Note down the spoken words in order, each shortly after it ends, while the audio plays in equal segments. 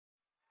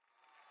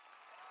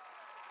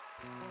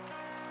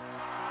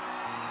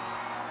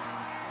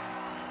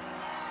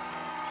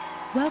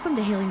Welcome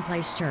to Healing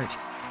Place Church,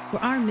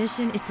 where our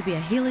mission is to be a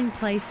healing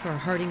place for a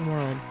hurting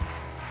world.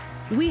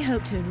 We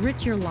hope to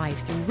enrich your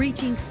life through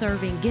reaching,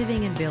 serving,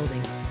 giving, and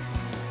building.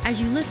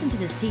 As you listen to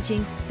this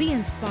teaching, be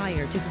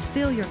inspired to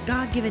fulfill your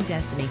God-given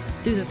destiny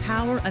through the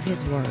power of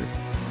His Word.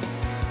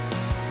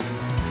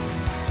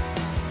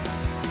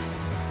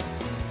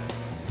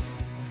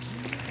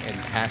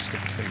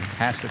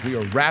 Fantastic. We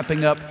are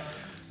wrapping up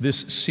this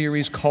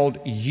series called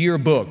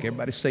Yearbook.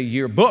 Everybody say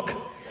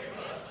Yearbook.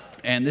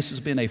 And this has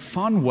been a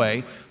fun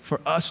way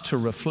for us to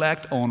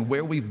reflect on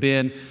where we've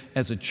been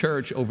as a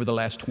church over the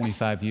last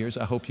 25 years.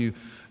 I hope you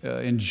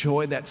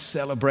enjoyed that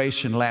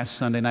celebration last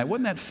Sunday night.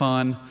 Wasn't that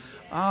fun?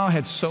 Oh, I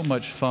had so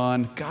much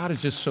fun. God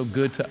is just so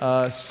good to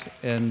us.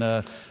 And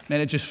man,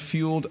 it just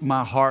fueled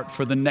my heart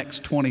for the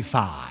next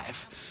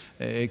 25.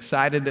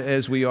 Excited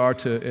as we are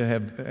to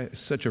have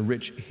such a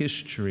rich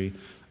history,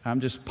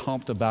 I'm just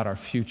pumped about our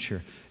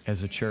future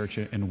as a church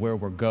and where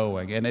we're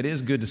going. And it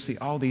is good to see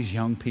all these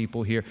young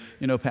people here.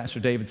 You know,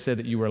 Pastor David said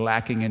that you were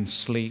lacking in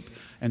sleep.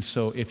 And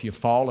so if you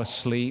fall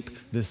asleep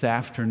this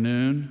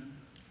afternoon,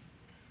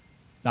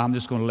 I'm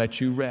just going to let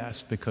you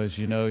rest because,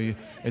 you know,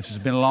 it's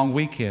just been a long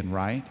weekend,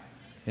 right?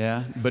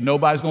 Yeah, but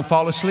nobody's going to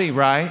fall asleep,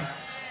 right?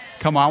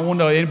 Come on, I want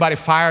to know, anybody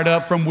fired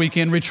up from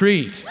weekend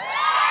retreat?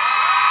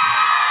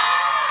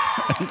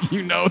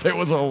 You know there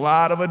was a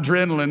lot of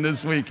adrenaline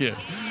this weekend.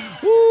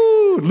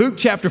 Woo! Luke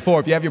chapter 4.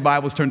 If you have your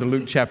Bibles, turn to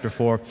Luke chapter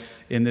 4.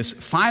 In this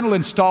final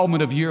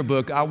installment of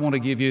Yearbook, I want to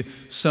give you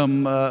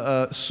some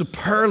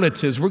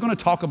superlatives. We're going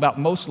to talk about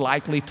most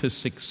likely to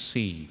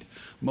succeed.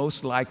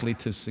 Most likely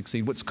to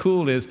succeed. What's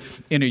cool is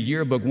in a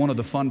yearbook, one of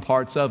the fun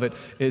parts of it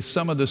is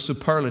some of the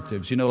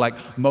superlatives, you know,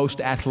 like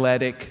most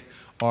athletic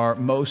or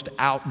most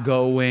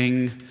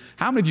outgoing.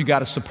 How many of you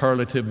got a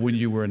superlative when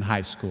you were in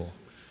high school?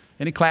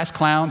 Any class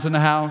clowns in the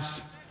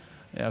house?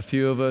 Yeah, a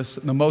few of us.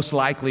 The most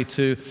likely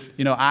to,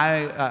 you know,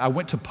 I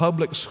went to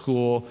public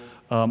school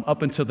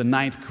up until the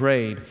 9th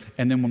grade,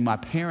 and then when my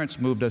parents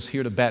moved us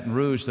here to Baton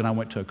Rouge, then I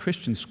went to a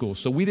Christian school.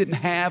 So we didn't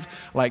have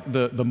like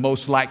the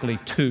most likely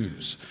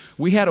twos.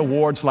 We had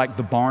awards like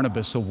the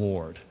Barnabas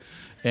Award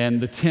and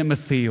the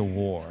Timothy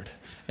Award,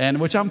 and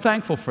which I'm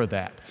thankful for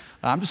that.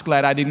 I'm just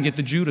glad I didn't get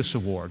the Judas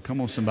Award.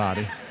 Come on,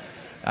 somebody.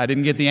 I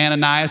didn't get the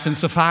Ananias and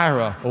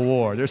Sapphira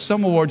Award. There's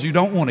some awards you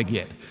don't want to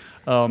get.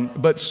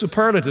 But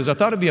superlatives, I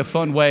thought it'd be a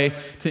fun way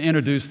to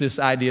introduce this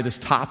idea, this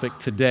topic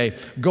today,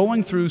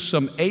 going through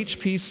some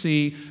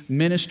HPC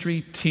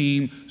ministry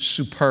team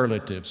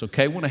superlatives,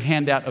 okay? I want to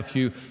hand out a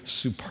few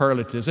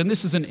superlatives, and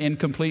this is an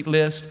incomplete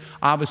list.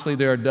 Obviously,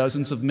 there are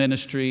dozens of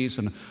ministries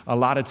and a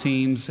lot of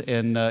teams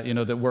and,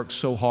 that work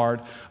so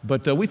hard,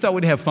 but we thought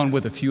we'd have fun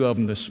with a few of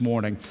them this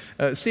morning.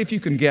 See if you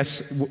can guess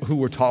who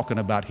we're talking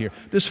about here.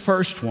 This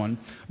first one,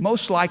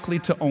 most likely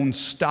to own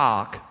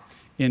stock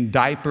in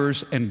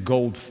diapers and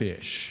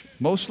goldfish.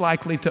 Most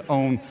likely to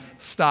own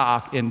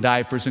stock in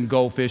diapers and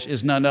goldfish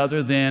is none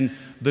other than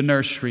the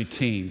nursery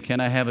team.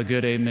 Can I have a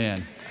good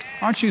amen?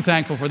 Aren't you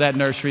thankful for that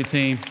nursery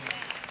team?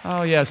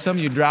 Oh yeah, some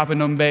of you dropping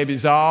them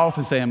babies off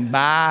and saying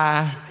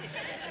bye,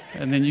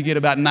 and then you get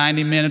about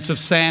 90 minutes of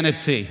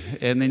sanity,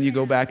 and then you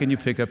go back and you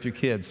pick up your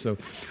kids. So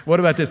what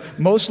about this?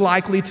 Most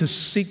likely to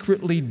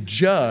secretly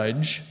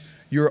judge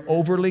your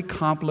overly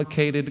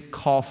complicated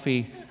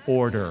coffee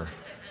order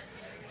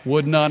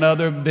would none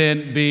other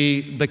than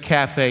be the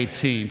cafe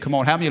team. Come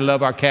on, how many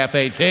love our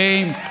cafe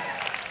team?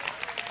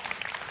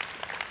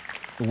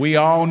 We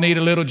all need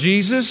a little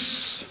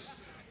Jesus,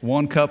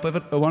 one cup at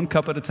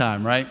a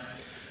time, right?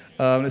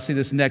 Let's see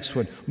this next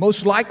one.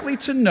 Most likely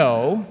to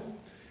know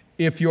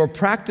if you're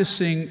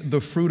practicing the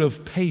fruit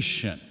of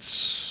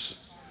patience.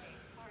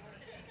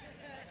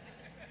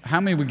 How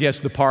many would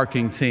guess the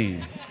parking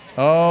team?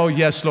 Oh,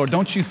 yes, Lord.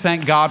 Don't you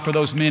thank God for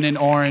those men in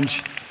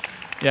orange?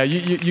 Yeah,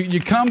 you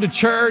come to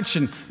church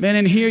and, man,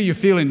 in here you're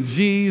feeling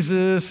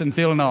Jesus and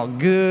feeling all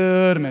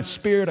good and the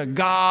Spirit of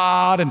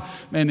God. And,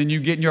 man, then you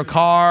get in your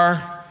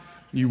car,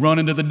 you run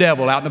into the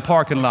devil out in the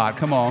parking lot.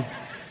 Come on.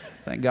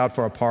 Thank God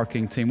for our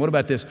parking team. What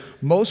about this?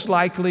 Most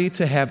likely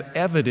to have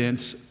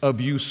evidence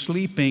of you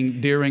sleeping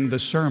during the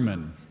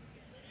sermon.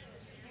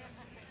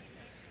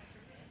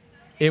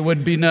 It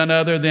would be none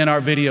other than our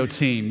video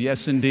team.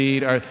 Yes,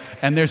 indeed.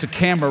 And there's a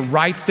camera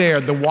right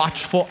there, the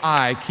watchful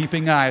eye,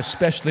 keeping eye,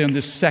 especially on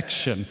this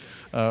section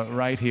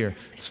right here.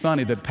 It's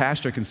funny that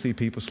pastor can see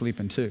people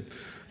sleeping too.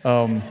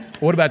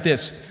 What about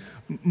this?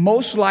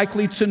 Most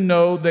likely to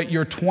know that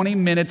you're 20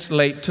 minutes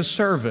late to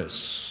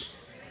service.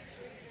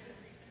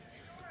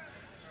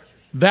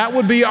 That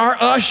would be our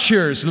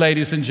ushers,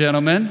 ladies and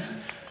gentlemen.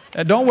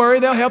 Don't worry,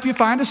 they'll help you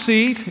find a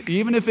seat.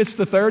 Even if it's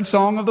the third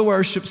song of the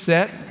worship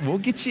set, we'll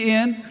get you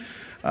in.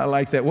 I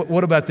like that.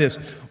 What about this?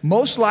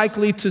 Most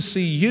likely to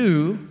see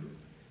you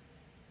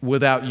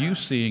without you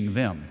seeing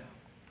them.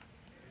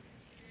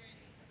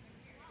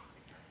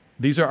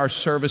 These are our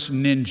service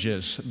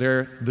ninjas.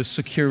 They're the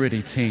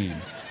security team.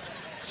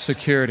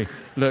 Security.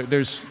 Look,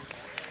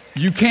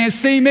 you can't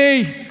see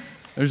me.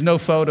 There's no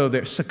photo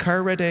there.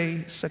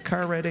 Security.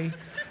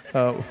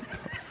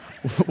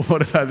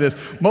 What about this?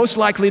 Most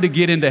likely to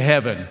get into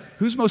heaven.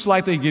 Who's most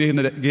likely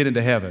to get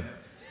into heaven?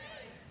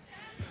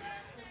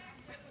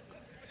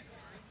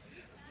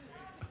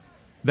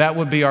 That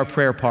would be our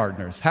prayer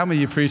partners. How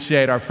many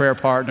appreciate our prayer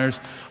partners,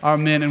 our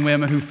men and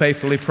women who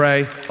faithfully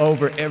pray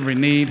over every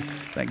need?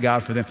 Thank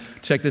God for them.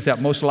 Check this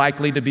out. Most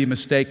likely to be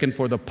mistaken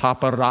for the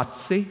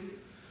paparazzi.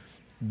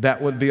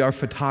 That would be our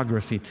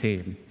photography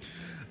team.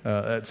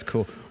 That's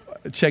cool.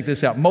 Check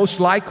this out. Most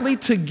likely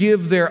to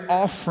give their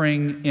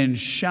offering in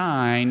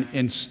shine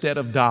instead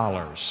of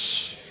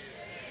dollars.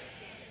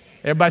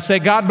 Everybody say,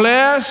 God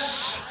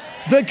bless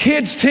the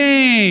kids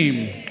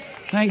team.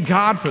 Thank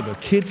God for the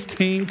kids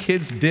team,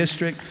 kids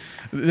district.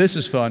 This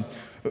is fun.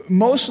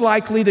 Most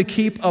likely to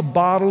keep a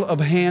bottle of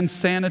hand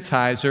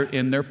sanitizer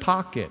in their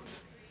pocket.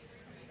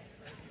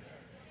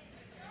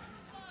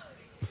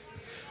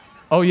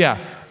 Oh yeah,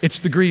 it's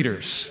the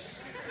greeters.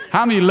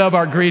 How many love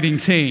our greeting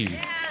team?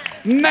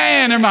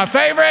 Man, they're my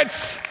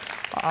favorites.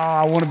 Oh,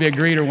 I want to be a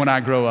greeter when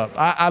I grow up.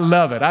 I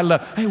love it.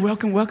 Hey,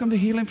 welcome to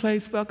Healing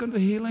Place. Welcome to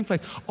Healing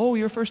Place. Oh,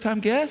 you're a first-time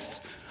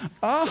guest?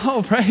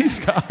 Oh,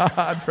 praise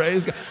God,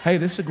 praise God. Hey,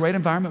 this is a great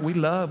environment we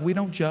love. We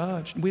don't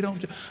judge.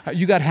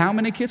 You got how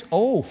many kids?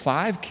 Oh,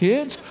 5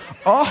 kids?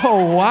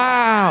 Oh,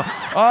 wow.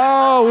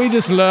 Oh, we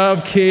just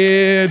love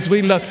kids.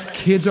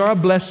 Kids are a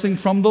blessing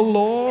from the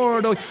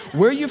Lord. Oh,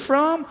 where are you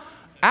from?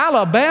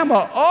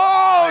 Alabama.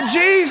 Oh,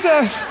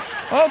 Jesus.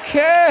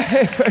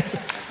 Okay.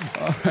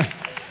 All right.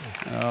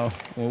 Oh,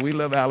 well, we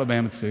love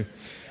Alabama too.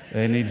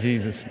 They need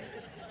Jesus.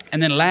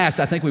 And then last,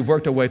 I think we've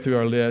worked our way through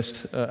our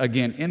list.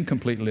 Again,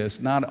 incomplete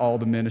list, not all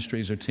the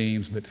ministries or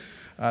teams, but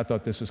I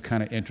thought this was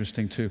kind of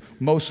interesting too.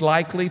 Most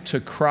likely to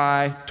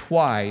cry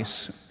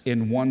twice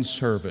in one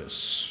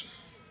service.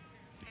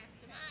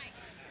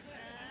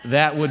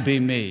 That would be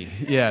me.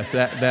 Yes,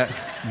 that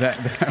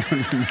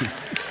would be me.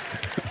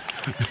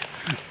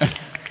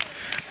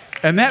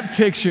 And that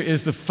picture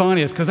is the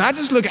funniest because I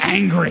just look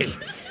angry.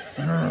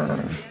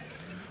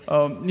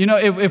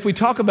 If we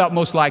talk about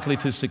most likely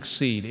to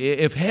succeed,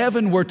 if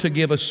heaven were to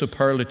give a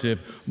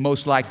superlative,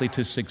 most likely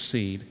to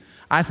succeed,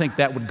 I think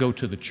that would go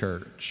to the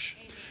church.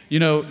 You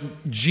know,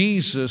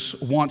 Jesus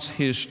wants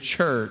his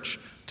church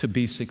to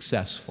be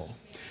successful.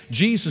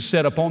 Jesus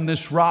said, upon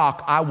this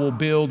rock, I will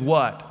build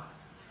what?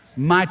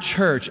 My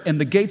church,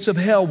 and the gates of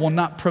hell will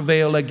not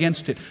prevail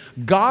against it.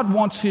 God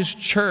wants his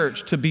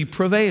church to be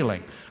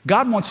prevailing.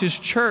 God wants his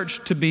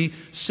church to be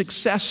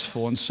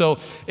successful. And so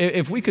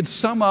if we could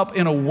sum up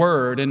in a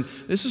word, and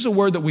this is a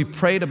word that we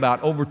prayed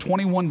about over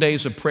 21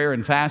 days of prayer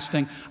and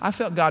fasting. I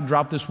felt God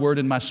drop this word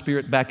in my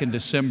spirit back in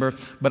December,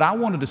 but I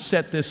wanted to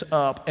set this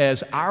up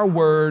as our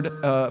word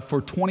for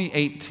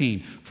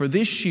 2018. For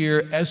this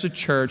year as a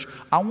church,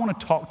 I want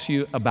to talk to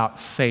you about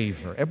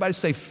favor. Everybody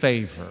say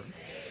favor.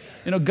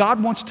 You know,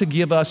 God wants to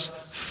give us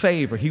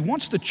favor. He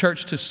wants the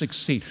church to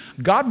succeed.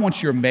 God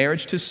wants your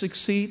marriage to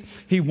succeed.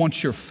 He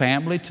wants your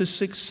family to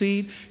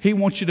succeed. He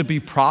wants you to be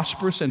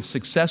prosperous and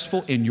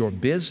successful in your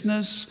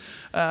business.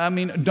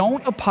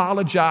 Don't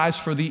apologize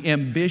for the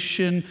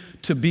ambition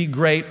to be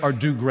great or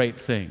do great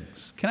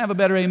things. Can I have a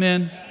better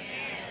amen?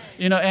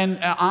 You know, and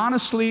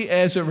honestly,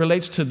 as it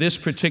relates to this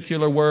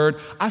particular word,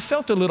 I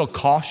felt a little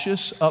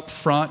cautious up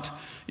front.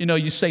 You know,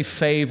 you say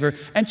favor,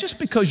 and just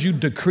because you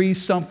decree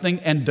something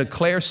and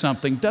declare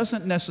something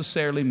doesn't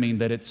necessarily mean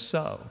that it's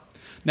so.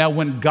 Now,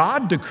 when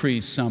God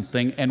decrees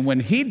something and when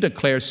he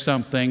declares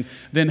something,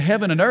 then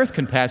heaven and earth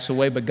can pass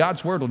away, but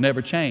God's word will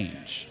never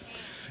change.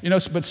 You know,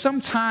 but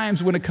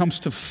sometimes when it comes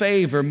to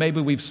favor,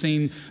 maybe we've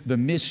seen the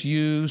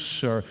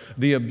misuse or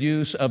the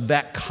abuse of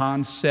that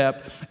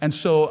concept. And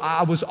so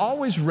I was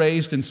always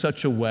raised in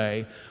such a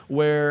way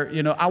where,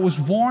 you know, I was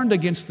warned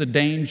against the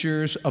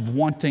dangers of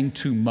wanting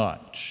too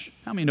much.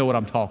 How many know what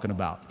I'm talking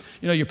about?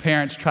 You know, your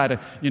parents try to,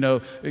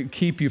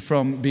 keep you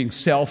from being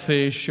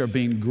selfish or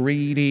being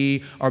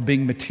greedy or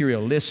being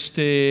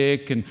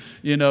materialistic. And,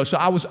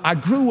 so I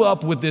grew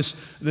up with this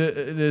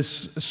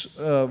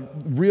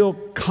real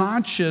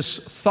conscious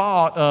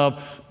thought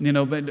of,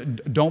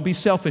 don't be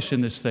selfish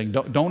in this thing.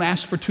 Don't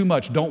ask for too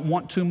much. Don't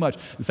want too much.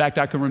 In fact,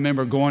 I can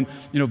remember going,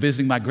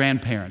 visiting my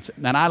grandparents.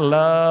 And I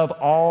love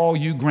all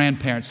you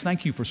grandparents.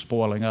 Thank you for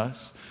spoiling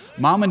us.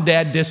 Mom and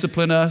Dad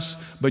discipline us,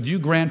 but you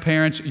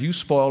grandparents, you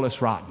spoil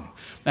us rotten.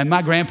 And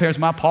my grandparents,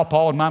 my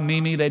pawpaw and my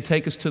Mimi, they'd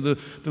take us to the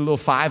little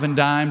 5 and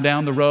dime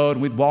down the road,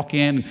 and we'd walk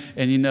in,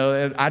 and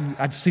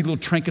I'd see little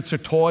trinkets or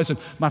toys, and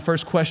my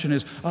first question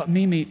is,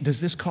 Mimi, does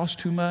this cost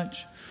too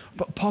much?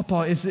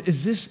 Pawpaw, is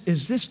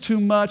this too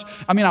much?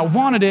 I mean, I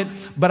wanted it,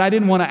 but I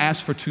didn't want to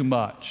ask for too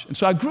much. And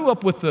so I grew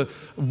up with the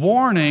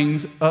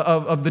warnings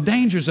of the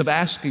dangers of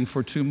asking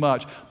for too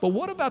much. But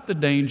what about the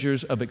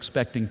dangers of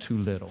expecting too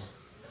little?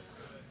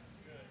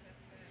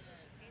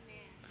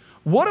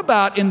 What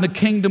about in the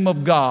kingdom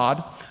of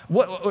God?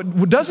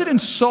 Does it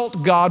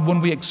insult God when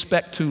we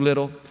expect too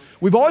little?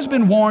 We've always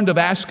been warned of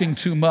asking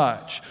too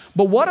much.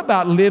 But what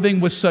about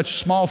living with such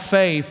small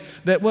faith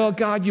that, well,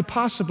 God, you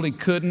possibly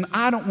couldn't.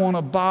 I don't want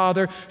to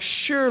bother.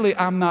 Surely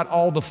I'm not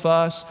all the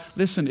fuss.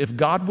 Listen, if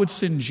God would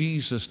send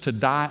Jesus to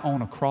die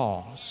on a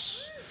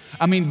cross,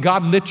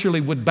 God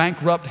literally would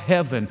bankrupt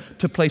heaven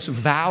to place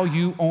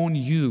value on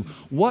you.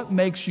 What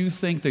makes you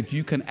think that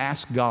you can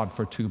ask God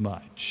for too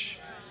much?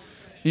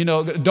 You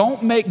know,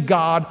 don't make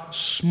God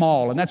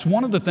small. And that's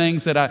one of the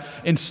things that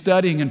in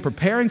studying and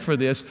preparing for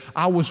this,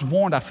 I was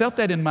warned. I felt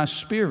that in my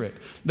spirit,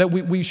 that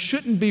we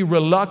shouldn't be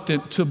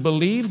reluctant to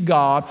believe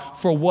God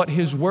for what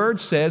His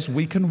Word says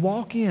we can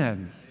walk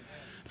in.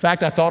 In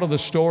fact, I thought of the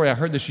story, I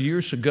heard this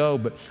years ago,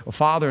 but a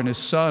father and his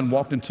son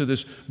walked into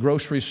this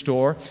grocery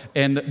store,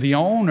 and the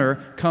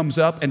owner comes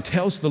up and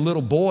tells the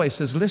little boy,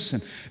 says,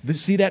 listen,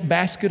 see that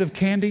basket of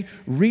candy?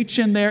 Reach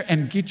in there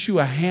and get you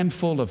a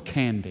handful of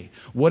candy.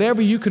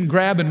 Whatever you can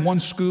grab in one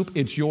scoop,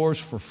 it's yours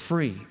for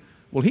free.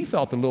 Well, he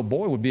thought the little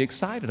boy would be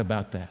excited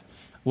about that.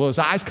 Well, his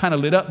eyes kind of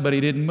lit up, but he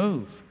didn't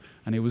move.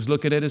 And he was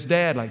looking at his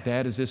dad like,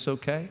 Dad, is this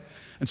okay?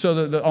 And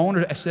so the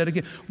owner said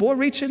again, boy,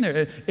 reach in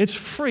there. It's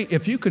free.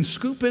 If you can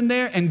scoop in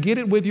there and get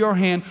it with your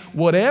hand,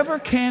 whatever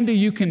candy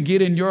you can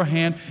get in your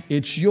hand,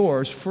 it's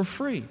yours for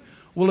free.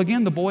 Well,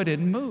 again, the boy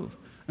didn't move.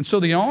 And so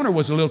the owner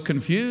was a little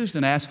confused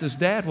and asked his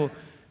dad, well,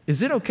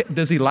 is it okay?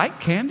 Does he like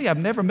candy? I've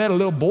never met a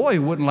little boy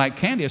who wouldn't like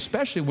candy,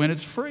 especially when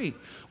it's free.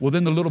 Well,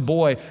 then the little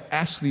boy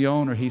asked the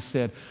owner, he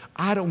said,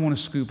 I don't want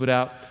to scoop it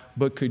out,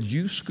 but could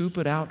you scoop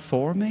it out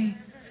for me?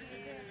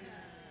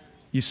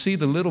 You see,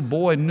 the little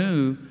boy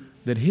knew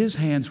that his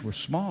hands were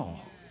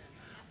small,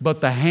 but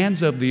the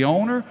hands of the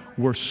owner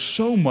were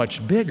so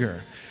much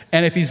bigger.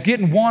 And if he's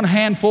getting one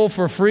handful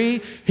for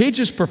free, he'd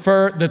just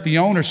prefer that the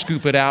owner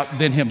scoop it out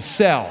than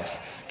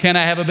himself. Can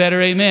I have a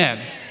better amen?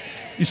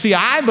 You see,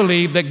 I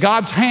believe that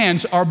God's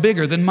hands are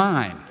bigger than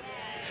mine.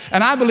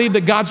 And I believe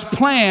that God's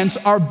plans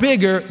are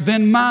bigger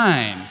than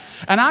mine.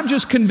 And I'm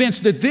just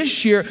convinced that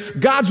this year,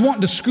 God's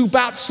wanting to scoop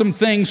out some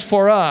things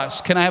for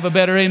us. Can I have a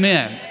better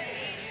amen?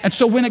 And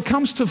so when it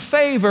comes to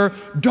favor,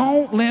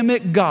 don't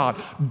limit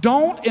God.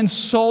 Don't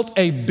insult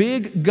a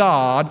big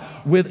God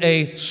with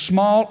a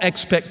small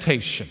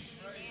expectation.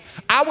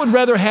 I would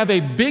rather have a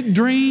big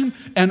dream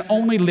and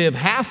only live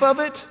half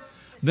of it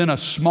than a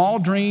small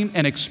dream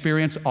and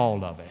experience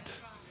all of it.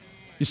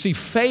 You see,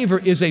 favor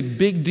is a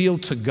big deal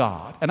to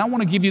God. And I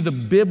want to give you the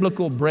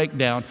biblical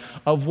breakdown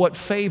of what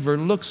favor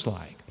looks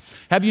like.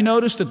 Have you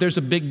noticed that there's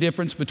a big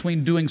difference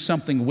between doing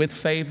something with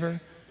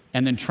favor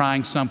and then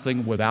trying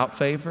something without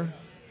favor?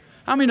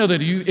 How many know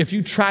that if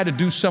you try to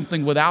do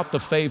something without the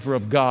favor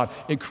of God,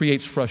 it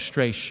creates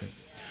frustration?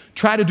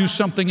 Try to do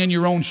something in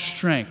your own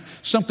strength,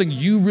 something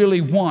you really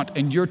want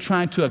and you're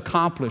trying to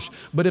accomplish.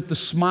 But if the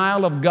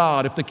smile of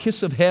God, if the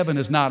kiss of heaven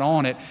is not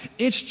on it,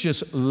 it's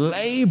just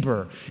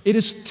labor. It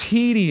is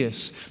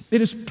tedious.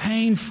 It is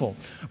painful.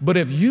 But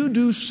if you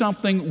do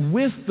something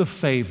with the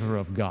favor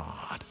of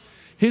God,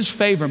 His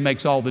favor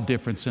makes all the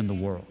difference in the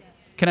world.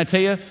 Can I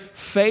tell you,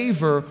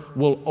 favor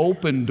will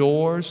open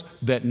doors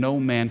that no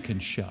man can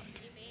shut.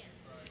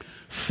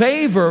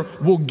 Favor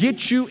will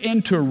get you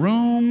into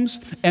rooms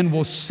and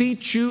will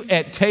seat you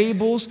at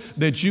tables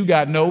that you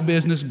got no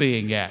business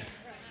being at.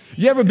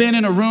 You ever been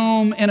in a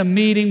room, in a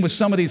meeting with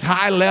some of these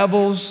high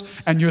levels,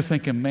 and you're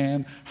thinking,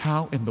 man,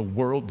 how in the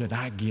world did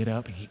I get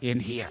up in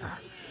here?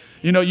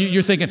 You know,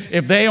 you're thinking,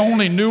 if they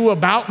only knew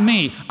about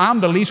me, I'm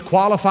the least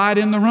qualified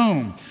in the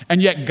room.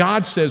 And yet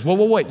God says,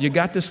 wait, you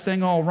got this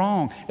thing all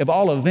wrong. If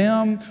all of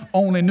them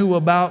only knew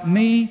about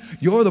me,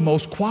 you're the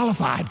most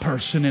qualified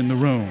person in the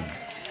room.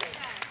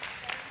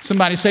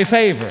 Somebody say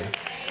favor.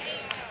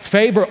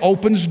 Favor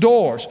opens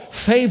doors.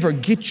 Favor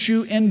gets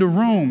you into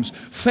rooms.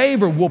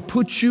 Favor will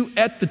put you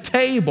at the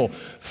table.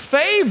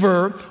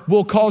 Favor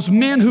will cause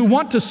men who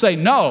want to say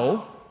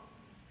no,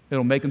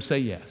 it'll make them say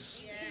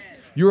yes.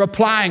 You're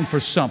applying for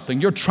something.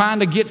 You're trying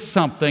to get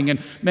something,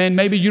 and man,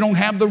 maybe you don't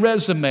have the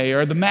resume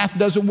or the math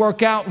doesn't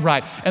work out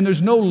right, and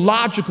there's no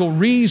logical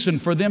reason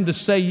for them to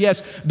say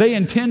yes. They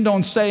intend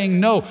on saying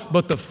no,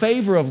 but the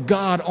favor of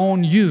God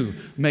on you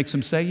makes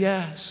them say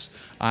yes.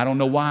 I don't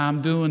know why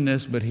I'm doing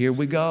this, but here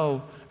we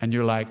go. And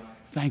you're like,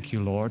 thank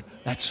you, Lord.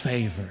 That's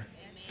favor.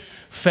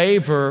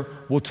 Favor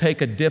will take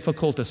a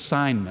difficult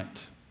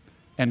assignment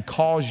and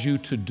cause you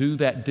to do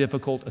that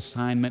difficult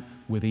assignment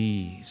with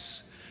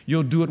ease.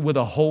 You'll do it with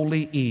a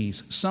holy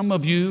ease. Some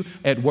of you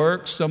at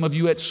work, some of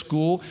you at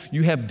school,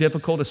 you have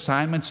difficult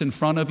assignments in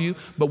front of you,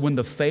 but when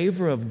the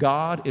favor of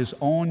God is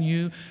on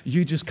you,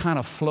 you just kind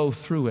of flow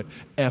through it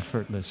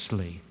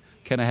effortlessly.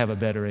 Can I have a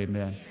better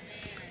amen?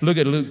 Look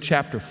at Luke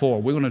chapter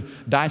 4. We're going to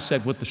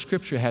dissect what the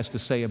Scripture has to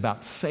say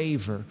about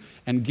favor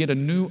and get a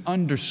new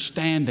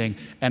understanding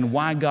and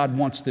why God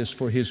wants this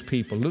for His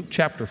people. Luke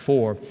chapter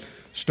 4,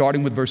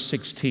 starting with verse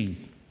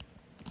 16.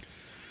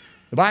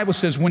 The Bible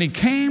says, when He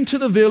came to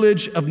the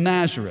village of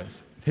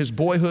Nazareth, His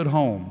boyhood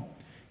home,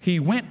 He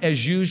went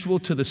as usual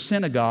to the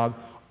synagogue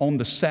on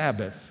the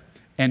Sabbath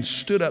and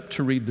stood up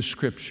to read the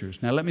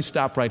Scriptures. Now, let me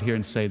stop right here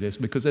and say this,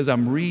 because as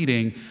I'm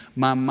reading,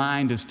 my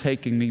mind is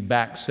taking me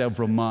back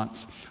several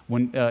months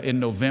in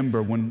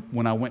November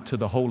when I went to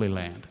the Holy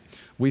Land.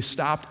 We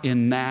stopped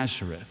in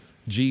Nazareth,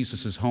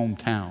 Jesus'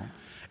 hometown.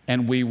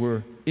 and we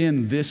were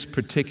in this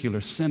particular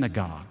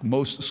synagogue.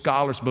 Most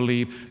scholars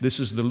believe this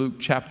is the Luke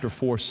chapter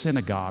 4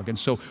 synagogue. And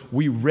so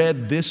we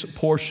read this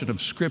portion of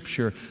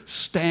Scripture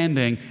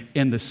standing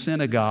in the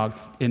synagogue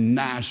in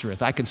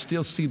Nazareth. I can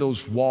still see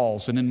those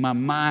walls, and in my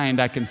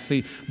mind I can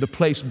see the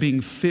place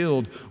being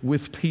filled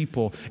with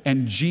people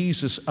and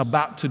Jesus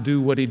about to do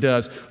what he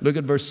does. Look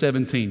at verse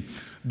 17.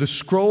 The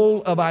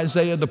scroll of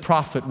Isaiah the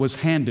prophet was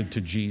handed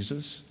to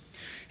Jesus.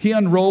 He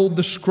unrolled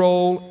the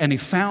scroll and he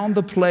found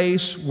the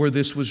place where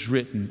this was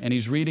written. And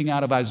he's reading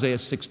out of Isaiah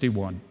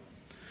 61.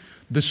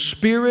 The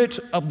Spirit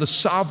of the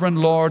sovereign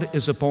Lord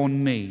is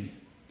upon me,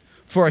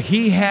 for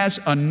he has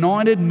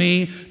anointed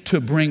me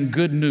to bring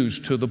good news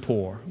to the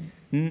poor.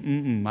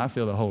 I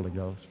feel the Holy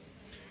Ghost.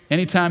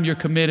 Anytime you're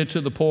committed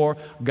to the poor,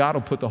 God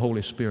will put the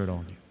Holy Spirit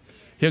on you.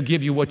 He'll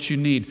give you what you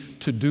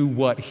need to do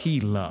what he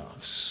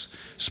loves.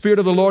 Spirit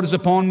of the Lord is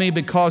upon me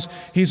because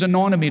he's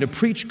anointed me to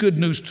preach good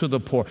news to the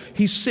poor.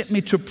 He sent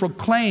me to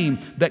proclaim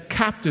that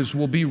captives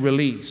will be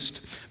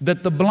released,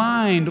 that the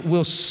blind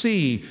will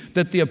see,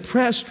 that the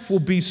oppressed will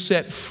be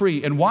set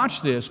free. And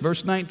watch this,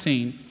 verse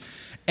 19,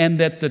 and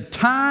that the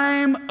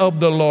time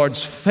of the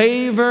Lord's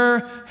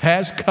favor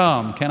has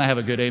come. Can I have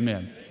a good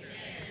amen?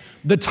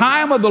 The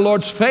time of the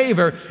Lord's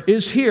favor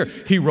is here.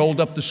 He rolled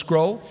up the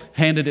scroll,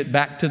 handed it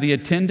back to the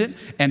attendant,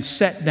 and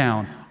sat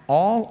down.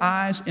 All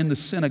eyes in the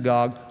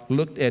synagogue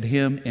looked at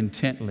him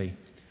intently.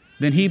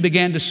 Then he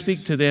began to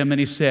speak to them and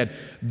he said,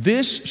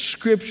 this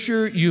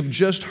scripture you've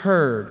just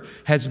heard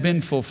has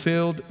been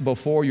fulfilled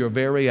before your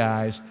very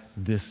eyes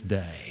this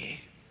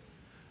day.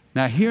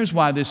 Now here's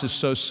why this is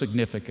so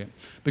significant.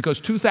 Because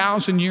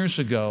 2,000 years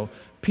ago,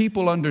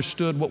 people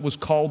understood what was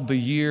called the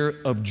year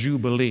of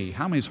Jubilee.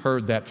 How many's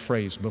heard that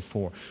phrase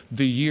before?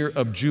 The year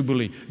of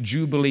Jubilee.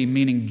 Jubilee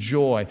meaning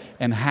joy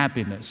and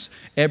happiness.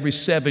 Every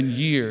 7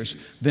 years,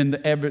 then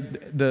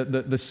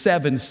the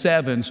 7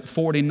 sevens,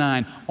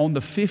 49. On the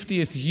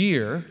 50th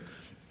year,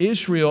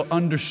 Israel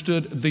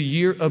understood the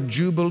year of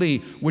Jubilee,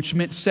 which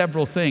meant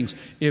several things.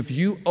 If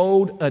you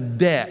owed a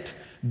debt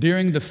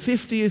during the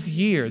 50th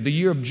year, the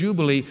year of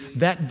Jubilee,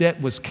 that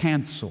debt was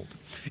canceled.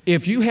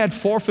 If you had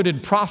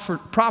forfeited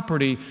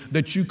property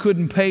that you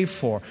couldn't pay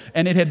for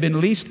and it had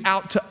been leased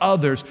out to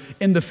others,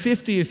 in the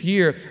 50th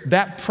year,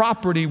 that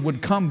property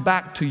would come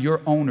back to your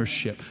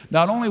ownership.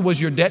 Not only was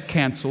your debt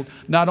canceled,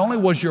 not only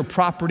was your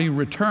property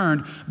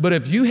returned, but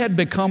if you had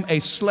become a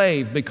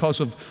slave because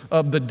of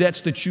the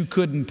debts that you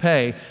couldn't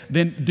pay,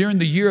 then during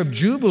the year of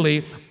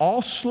Jubilee,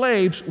 all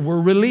slaves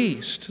were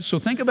released. So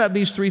think about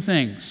these three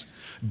things.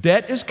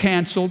 Debt is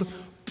canceled,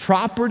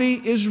 property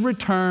is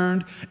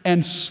returned,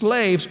 and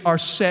slaves are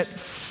set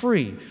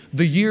free.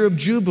 The year of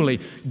Jubilee.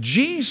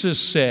 Jesus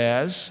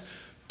says,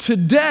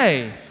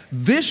 today,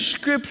 this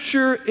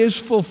scripture is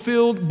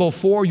fulfilled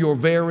before your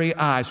very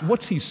eyes.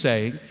 What's he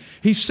saying?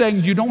 He's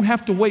saying you don't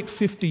have to wait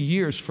 50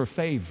 years for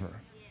favor.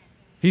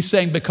 He's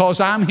saying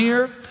because I'm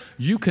here,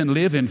 you can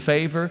live in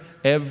favor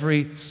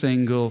every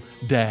single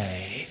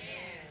day.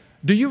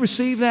 Do you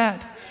receive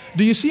that?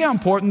 Do you see how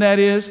important that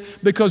is?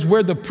 Because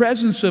where the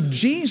presence of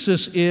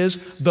Jesus is,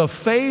 the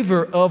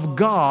favor of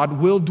God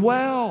will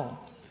dwell.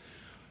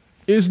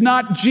 Is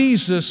not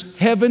Jesus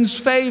heaven's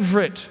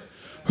favorite?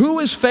 Who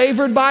is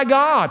favored by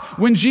God?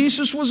 When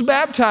Jesus was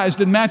baptized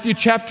in Matthew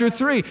chapter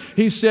 3,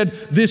 he said,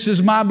 this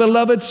is my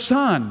beloved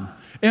Son,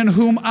 in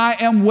whom I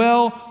am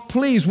well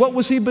pleased. What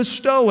was he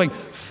bestowing?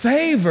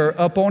 Favor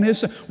upon his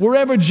Son.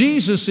 Wherever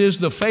Jesus is,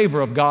 the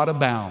favor of God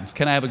abounds.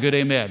 Can I have a good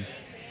amen?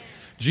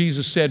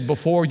 Jesus said,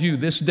 before you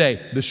this day,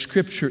 the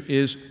scripture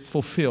is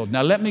fulfilled.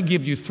 Now, let me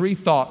give you 3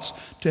 thoughts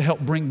to help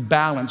bring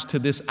balance to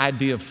this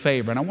idea of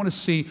favor. And I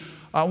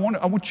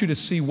want you to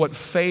see what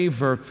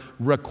favor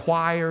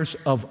requires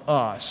of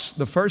us.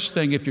 The first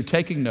thing, if you're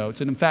taking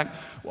notes, and in fact,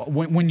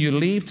 when you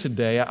leave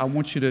today, I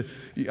want you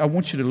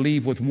to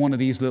leave with one of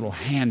these little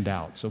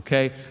handouts,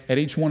 okay? At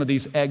each one of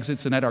these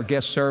exits and at our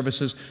guest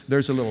services,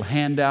 there's a little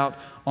handout.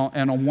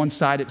 And on one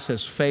side it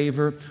says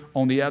favor.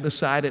 On the other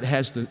side it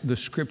has the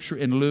scripture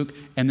in Luke.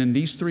 And then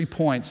these 3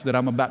 points that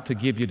I'm about to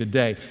give you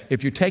today.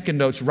 If you're taking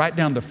notes, write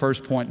down the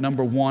first point.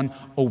 Number 1,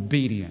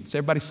 obedience.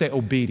 Everybody say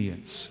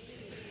obedience.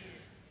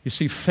 You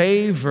see,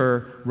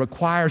 favor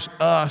requires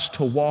us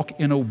to walk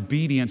in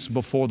obedience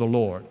before the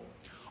Lord.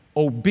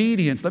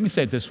 Obedience, let me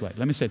say it this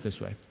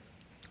way.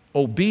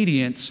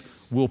 Obedience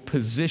will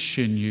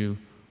position you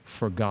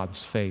for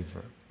God's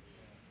favor.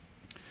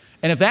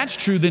 And if that's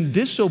true, then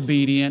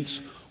disobedience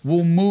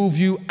will move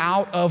you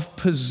out of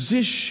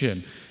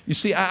position. You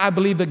see, I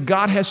believe that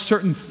God has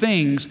certain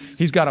things.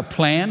 He's got a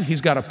plan.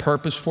 He's got a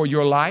purpose for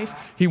your life.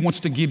 He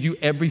wants to give you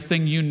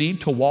everything you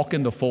need to walk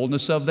in the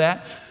fullness of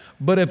that.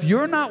 But if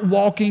you're not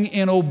walking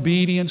in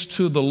obedience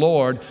to the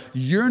Lord,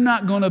 you're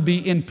not going to be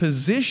in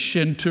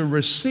position to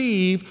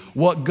receive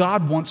what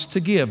God wants to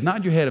give.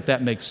 Nod your head if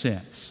that makes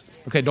sense.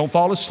 Okay, don't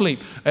fall asleep.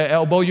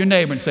 Elbow your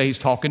neighbor and say, he's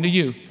talking to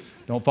you.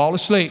 Don't fall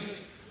asleep.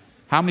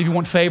 How many of you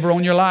want favor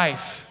on your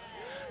life?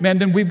 Man,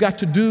 then we've got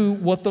to do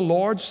what the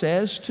Lord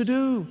says to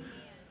do.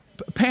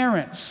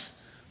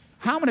 Parents,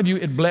 how many of you,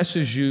 it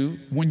blesses you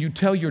when you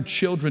tell your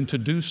children to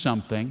do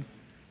something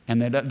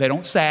And they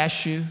don't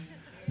sass you.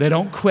 They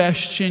don't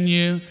question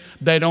you.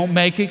 They don't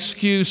make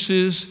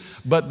excuses,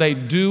 but they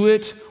do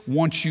it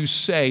once you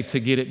say to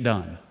get it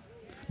done.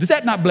 Does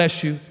that not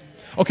bless you?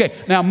 Okay,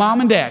 now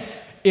mom and dad,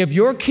 if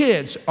your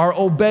kids are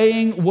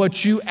obeying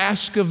what you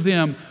ask of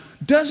them,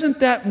 doesn't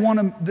that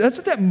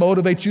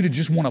motivate you to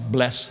just want to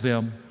bless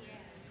them?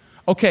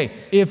 Okay,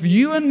 if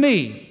you and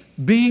me,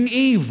 being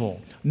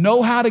evil,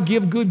 know how to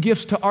give good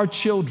gifts to our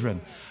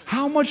children,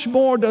 how much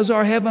more does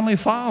our Heavenly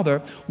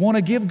Father want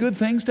to give good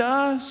things to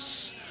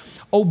us?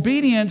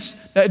 Obedience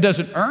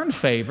doesn't earn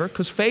favor,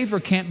 because favor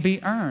can't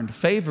be earned.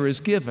 Favor is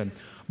given.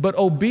 But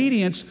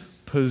obedience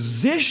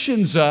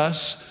positions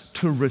us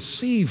to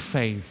receive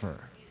favor.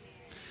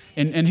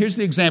 And here's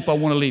the example I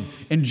want to leave.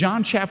 In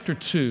John chapter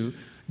 2,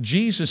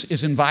 Jesus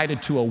is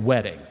invited to a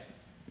wedding.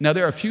 Now,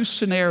 there are a few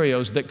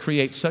scenarios that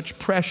create such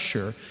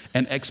pressure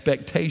and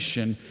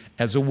expectation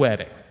as a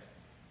wedding.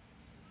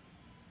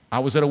 I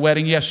was at a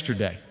wedding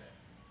yesterday,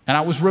 and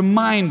I was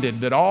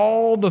reminded that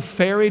all the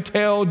fairy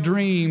tale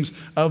dreams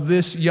of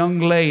this young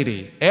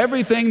lady,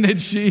 everything that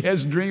she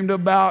has dreamed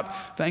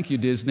about, thank you,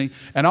 Disney,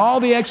 and all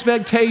the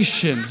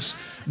expectations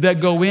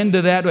that go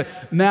into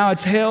that. Now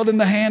it's held in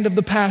the hand of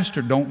the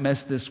pastor. Don't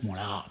mess this one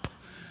up.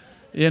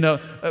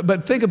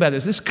 But think about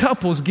this. This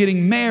couple's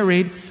getting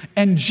married,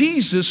 and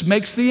Jesus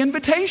makes the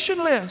invitation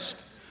list.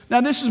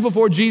 Now, this is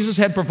before Jesus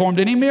had performed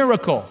any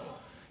miracle.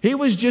 He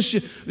was just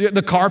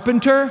the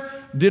carpenter,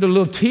 did a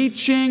little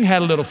teaching,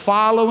 had a little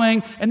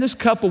following, and this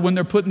couple, when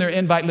they're putting their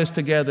invite list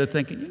together,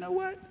 thinking, you know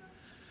what?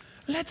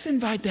 Let's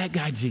invite that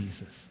guy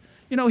Jesus.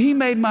 He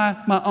made my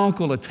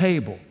uncle a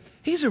table.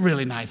 He's a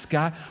really nice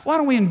guy. Why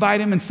don't we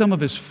invite him and some of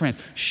his friends?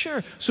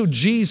 Sure. So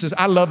Jesus,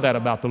 I love that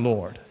about the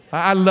Lord.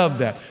 I love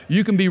that.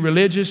 You can be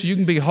religious, you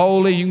can be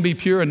holy, you can be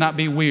pure and not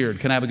be weird.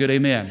 Can I have a good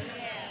amen?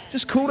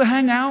 Just cool to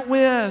hang out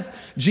with.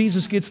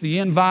 Jesus gets the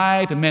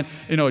invite, and man,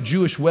 a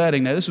Jewish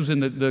wedding. Now, this was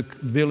in the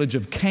village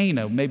of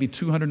Cana, maybe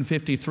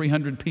 250,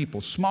 300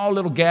 people. Small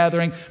little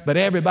gathering, but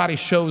everybody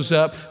shows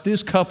up.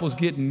 This couple's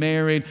getting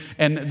married,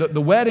 and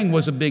the wedding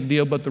was a big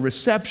deal, but the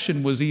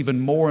reception was even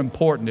more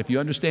important, if you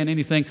understand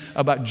anything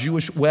about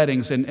Jewish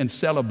weddings and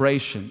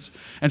celebrations.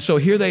 And so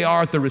here they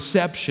are at the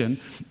reception,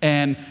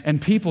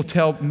 and people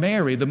tell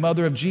Mary, the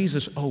mother of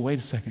Jesus, oh, wait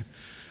a second,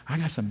 I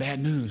got some bad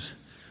news.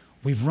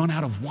 We've run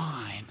out of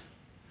wine.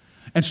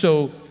 And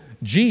so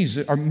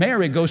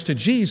Mary goes to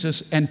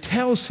Jesus and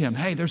tells him,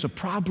 hey, there's a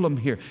problem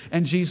here.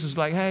 And Jesus is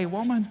like, hey,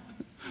 woman,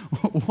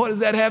 what does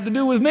that have to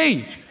do with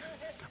me?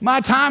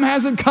 My time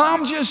hasn't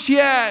come just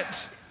yet.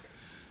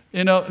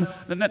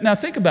 Now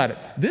think about it.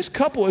 This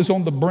couple is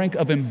on the brink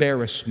of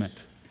embarrassment.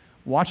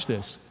 Watch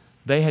this.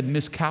 They had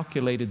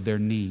miscalculated their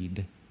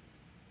need.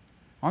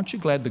 Aren't you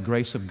glad the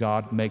grace of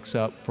God makes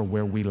up for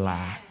where we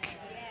lack?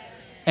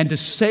 And to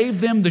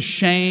save them the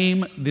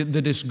shame,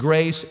 the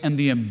disgrace, and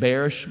the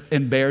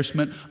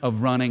embarrassment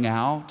of running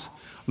out,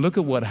 look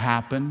at what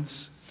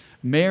happens.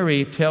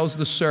 Mary tells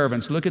the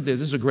servants, look at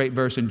this. This is a great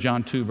verse in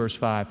John 2, verse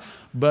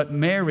 5. But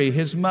Mary,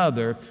 his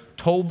mother,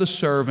 told the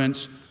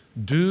servants,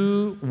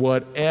 do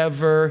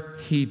whatever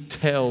he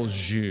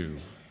tells you.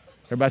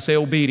 Everybody say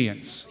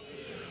obedience.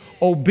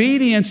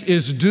 Obedience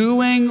is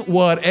doing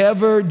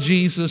whatever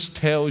Jesus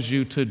tells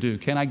you to do.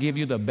 Can I give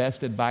you the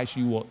best advice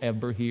you will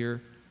ever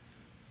hear?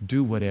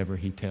 Do whatever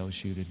he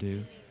tells you to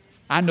do.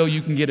 I know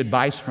you can get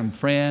advice from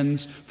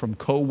friends, from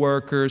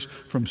coworkers,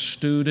 from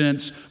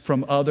students,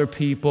 from other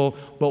people,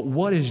 but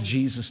what is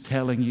Jesus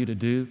telling you to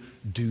do?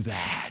 Do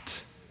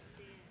that.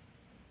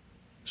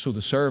 So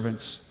the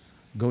servants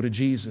go to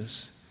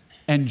Jesus,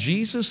 and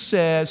Jesus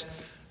says,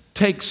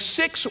 take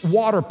 6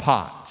 water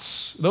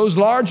pots, those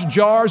large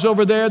jars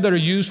over there that are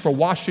used for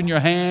washing your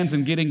hands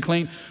and getting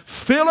clean,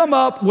 fill them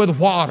up with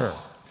water.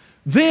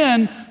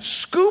 Then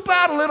scoop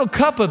out a little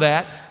cup of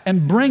that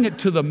and bring it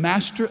to the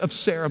master of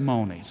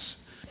ceremonies.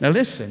 Now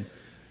listen,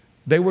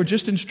 they were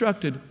just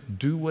instructed,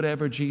 do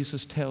whatever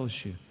Jesus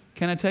tells you.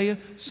 Can I tell you,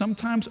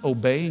 sometimes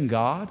obeying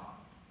God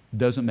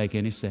doesn't make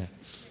any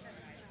sense.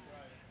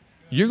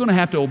 You're going to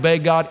have to obey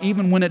God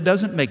even when it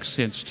doesn't make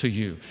sense to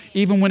you,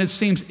 even when it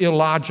seems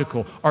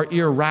illogical or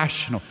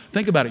irrational.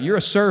 Think about it. You're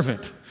a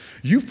servant.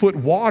 You've put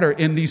water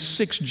in these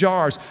 6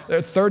 jars. They're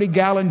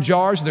 30-gallon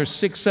jars. There's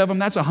 6 of them.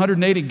 That's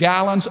 180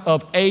 gallons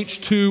of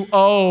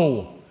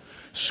H2O.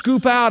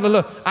 Scoop out a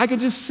little. I can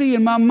just see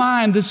in my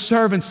mind this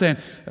servant saying,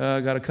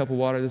 I got a cup of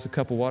water. There's a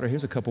cup of water.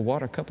 Here's a cup of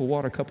water, cup of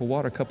water, cup of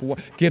water, cup of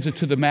water. Gives it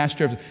to the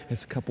master.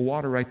 It's a cup of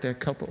water right there.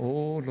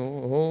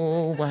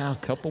 Oh, wow,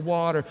 cup of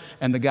water.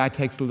 And the guy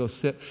takes a little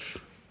sip.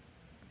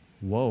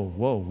 Whoa.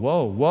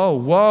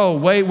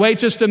 Wait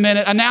just a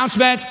minute.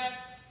 Announcement.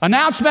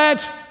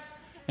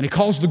 And he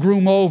calls the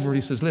groom over and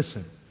he says,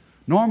 listen,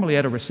 normally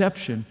at a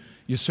reception,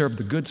 you serve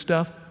the good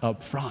stuff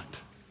up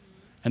front.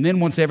 And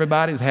then once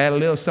everybody's had a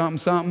little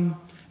something,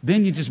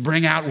 then you just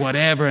bring out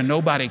whatever and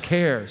nobody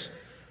cares.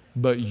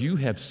 But you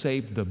have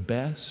saved the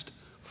best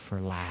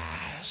for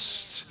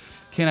last.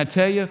 Can I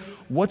tell you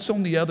what's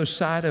on the other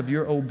side of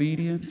your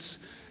obedience?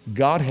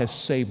 God has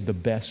saved the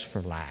best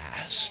for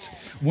last.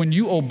 When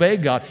you obey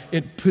God,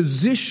 it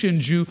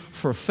positions you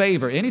for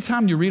favor.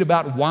 Anytime you read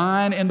about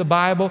wine in the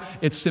Bible,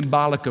 it's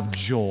symbolic of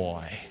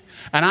joy.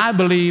 And I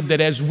believe that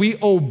as we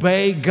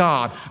obey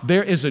God,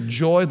 there is a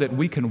joy that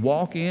we can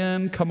walk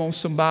in. Come on,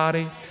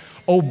 somebody.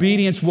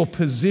 Obedience will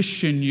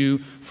position you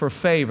for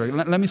favor.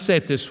 Let me say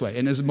it this way,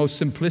 in as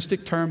most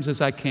simplistic terms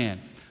as I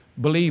can.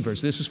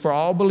 Believers, this is for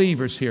all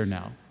believers here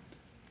now.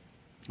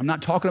 I'm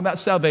not talking about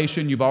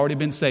salvation. You've already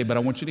been saved, but I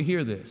want you to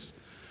hear this.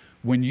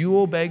 When you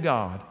obey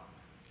God,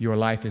 your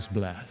life is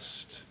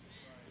blessed.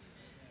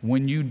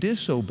 When you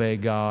disobey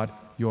God,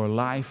 your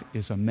life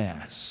is a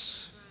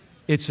mess.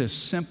 It's as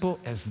simple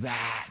as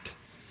that.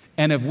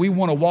 And if we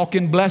want to walk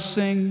in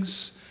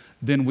blessings,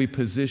 then we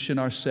position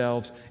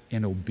ourselves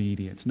in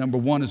obedience. Number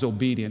one is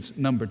obedience.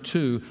 Number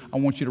two, I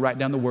want you to write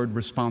down the word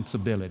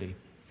responsibility.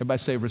 Everybody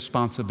say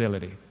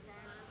responsibility.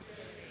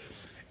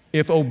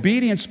 If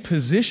obedience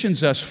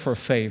positions us for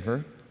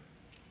favor,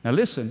 now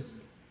listen,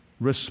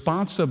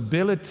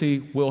 responsibility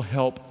will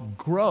help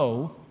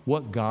grow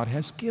what God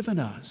has given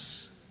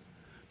us.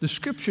 The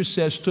scripture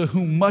says, to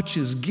whom much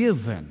is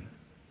given,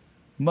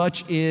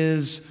 much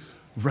is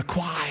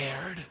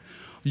required.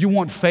 You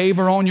want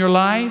favor on your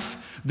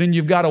life? Then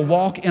you've got to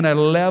walk in a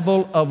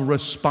level of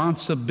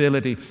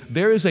responsibility.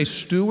 There is a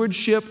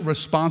stewardship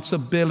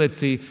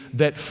responsibility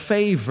that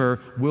favor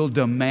will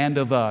demand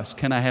of us.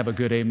 Can I have a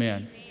good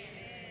amen?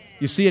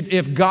 You see,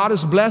 if God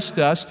has blessed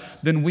us,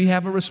 then we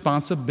have a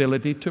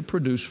responsibility to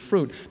produce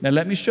fruit. Now,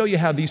 let me show you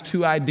how these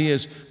two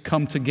ideas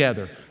come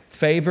together.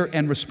 Favor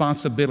and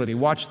responsibility.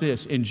 Watch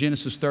this in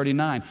Genesis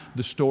 39,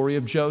 the story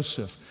of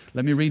Joseph.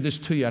 Let me read this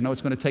to you. I know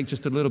it's going to take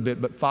just a little bit,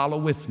 but follow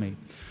with me.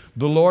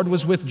 The Lord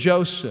was with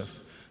Joseph,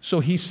 so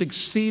he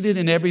succeeded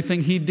in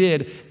everything he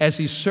did as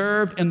he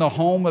served in the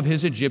home of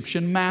his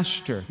Egyptian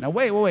master. Now,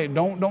 wait.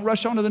 Don't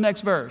rush on to the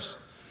next verse.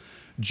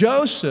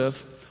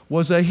 Joseph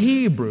was a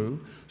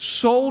Hebrew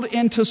sold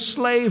into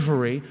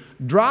slavery,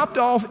 dropped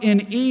off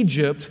in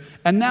Egypt,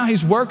 and now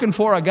he's working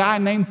for a guy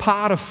named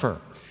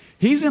Potiphar.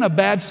 He's in a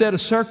bad set of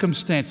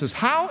circumstances.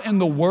 How in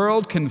the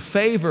world can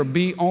favor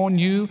be on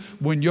you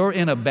when you're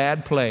in a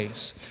bad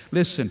place?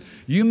 Listen,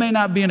 you may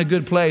not be in a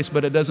good place,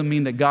 but it doesn't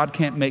mean that God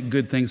can't make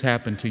good things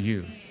happen to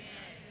you.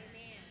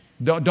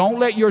 Don't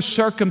let your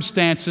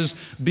circumstances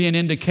be an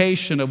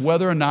indication of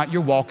whether or not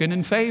you're walking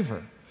in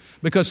favor.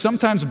 Because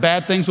sometimes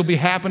bad things will be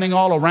happening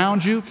all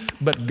around you,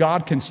 but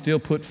God can still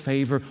put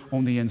favor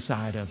on the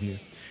inside of you.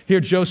 Here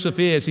Joseph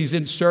is.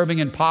 He's serving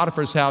in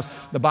Potiphar's house.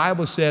 The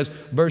Bible says,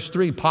 verse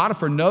 3,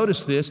 Potiphar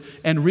noticed this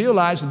and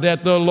realized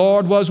that the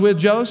Lord was with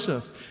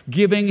Joseph,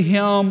 giving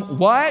him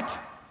what?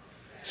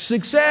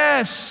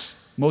 Success.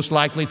 Most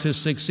likely to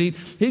succeed.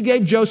 He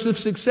gave Joseph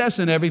success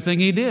in everything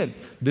he did.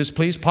 This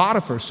pleased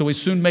Potiphar, so he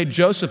soon made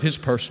Joseph his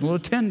personal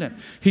attendant.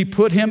 He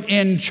put him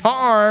in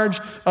charge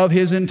of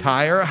his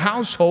entire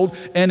household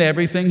and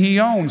everything he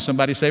owned.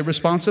 Somebody say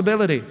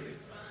responsibility.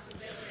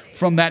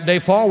 From that day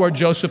forward,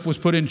 Joseph was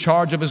put in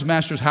charge of his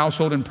master's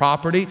household and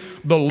property.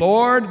 The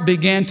Lord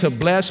began to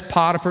bless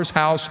Potiphar's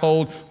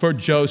household for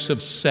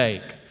Joseph's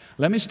sake.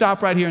 Let me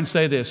stop right here and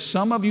say this.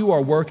 Some of you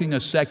are working a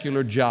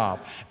secular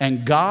job,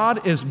 and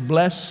God is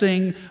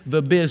blessing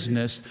the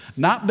business,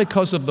 not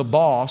because of the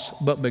boss,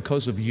 but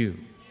because of you.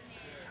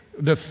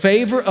 The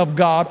favor of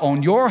God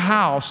on your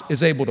house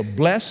is able to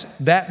bless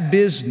that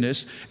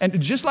business.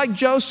 And just like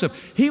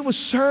Joseph, he was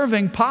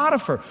serving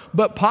Potiphar.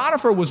 But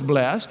Potiphar was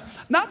blessed,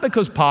 not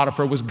because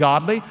Potiphar was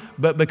godly,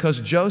 but because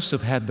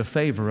Joseph had the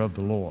favor of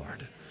the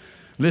Lord.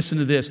 Listen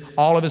to this.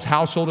 All of his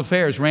household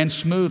affairs ran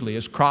smoothly.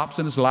 His crops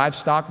and his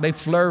livestock, they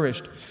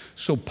flourished.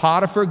 So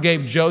Potiphar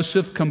gave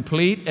Joseph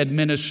complete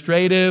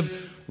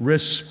administrative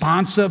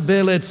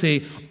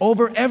responsibility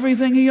over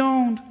everything he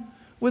owned.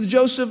 With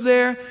Joseph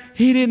there,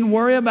 he didn't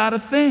worry about a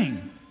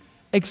thing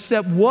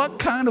except what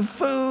kind of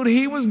food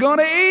he was going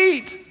to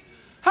eat.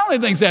 How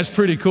many thinks that's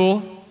pretty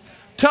cool?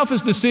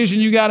 Toughest decision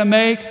you got to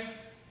make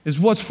is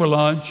what's for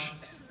lunch.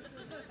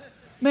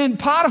 Man,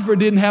 Potiphar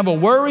didn't have a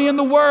worry in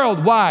the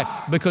world.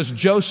 Why? Because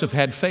Joseph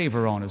had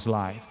favor on his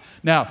life.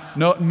 Now,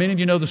 many of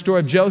you know the story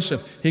of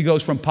Joseph. He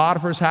goes from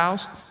Potiphar's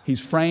house, he's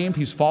framed,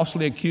 he's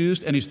falsely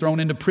accused, and he's thrown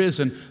into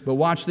prison. But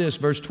watch this,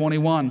 verse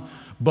 21.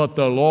 But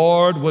the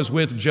Lord was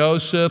with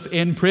Joseph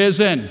in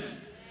prison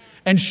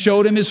and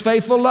showed him his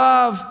faithful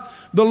love.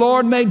 The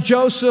Lord made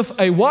Joseph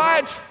a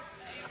what?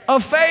 A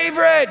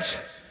favorite.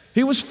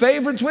 He was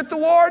favorites with the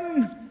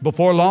warden.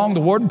 Before long,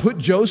 the warden put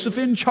Joseph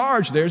in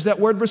charge. There's that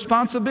word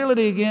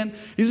responsibility again.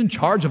 He's in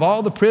charge of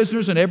all the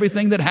prisoners and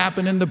everything that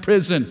happened in the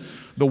prison.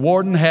 The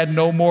warden had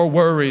no more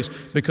worries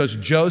because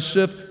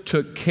Joseph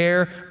took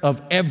care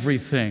of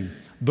everything.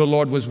 The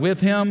Lord was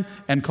with him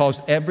and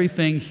caused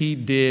everything he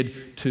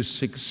did to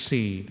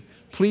succeed.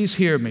 Please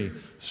hear me.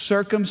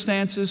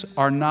 Circumstances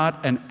are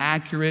not an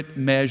accurate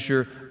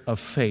measure of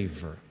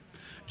favor.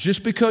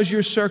 Just because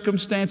your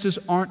circumstances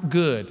aren't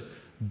good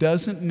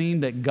doesn't mean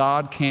that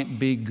God can't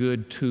be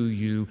good to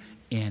you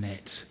in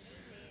it.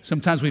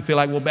 Sometimes we feel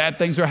like, well, bad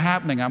things are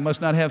happening. I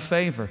must not have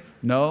favor.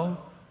 No,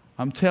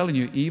 I'm telling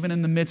you, even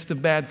in the midst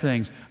of bad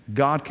things,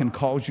 God can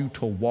cause you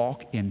to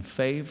walk in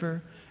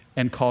favor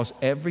and cause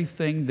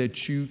everything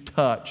that you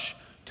touch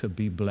to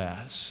be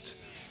blessed.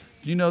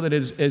 Do you know that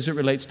as it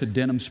relates to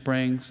Denham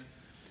Springs,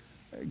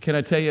 can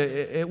I tell you,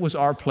 it was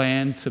our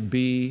plan to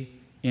be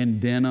in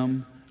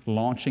Denham,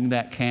 launching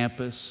that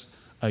campus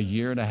a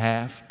year and a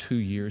half, 2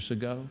 years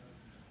ago.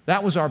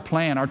 That was our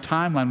plan, our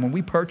timeline when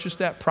we purchased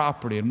that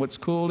property. And what's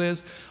cool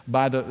is,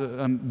 by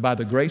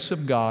the grace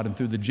of God and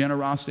through the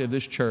generosity of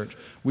this church,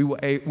 we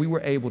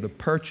were able to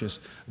purchase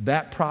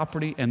that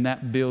property and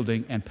that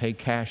building and pay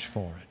cash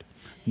for it.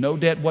 No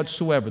debt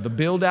whatsoever. The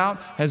build-out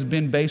has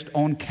been based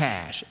on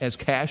cash. As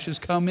cash has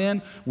come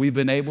in, we've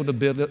been able to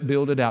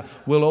build it out.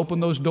 We'll open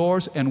those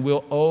doors and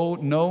we'll owe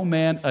no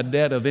man a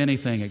debt of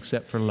anything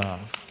except for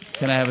love.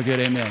 Can I have a good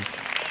amen?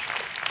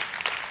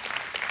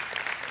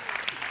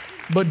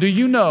 But do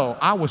you know,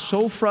 I was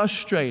so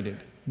frustrated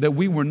that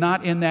we were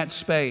not in that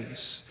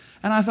space.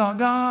 And I thought,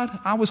 God,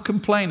 I was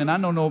complaining. I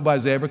know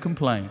nobody's ever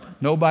complained.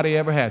 Nobody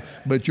ever has.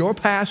 But your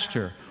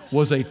pastor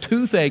was a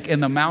toothache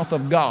in the mouth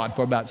of God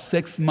for about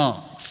 6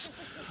 months.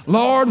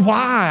 Lord,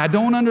 why? I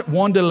don't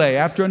one delay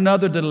after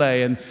another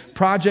delay, and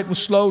project was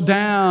slowed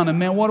down, and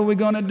man, what are we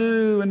going to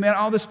do? And man,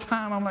 all this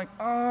time I'm like,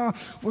 oh,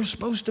 we're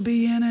supposed to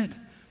be in it.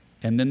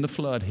 And then the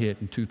flood hit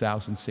in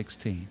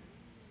 2016.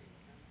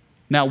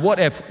 Now, what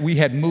if we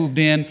had moved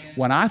in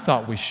when I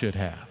thought we should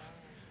have?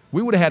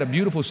 We would have had a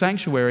beautiful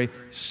sanctuary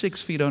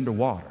 6 feet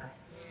underwater.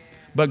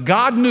 But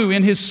God knew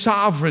in His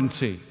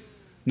sovereignty,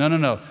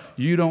 no,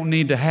 you don't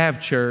need to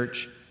have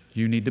church,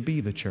 you need to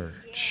be the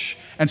church.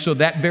 And so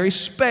that very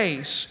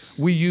space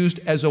we used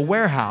as a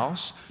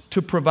warehouse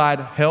to provide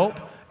help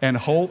and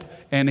hope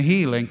and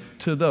healing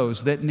to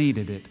those that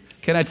needed it.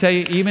 Can I tell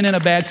you, even in a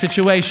bad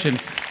situation,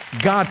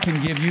 God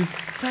can give you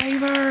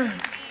favor.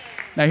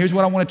 Now, here's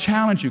what I want to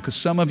challenge you, because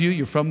some of you,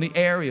 you're from the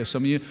area.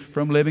 Some of you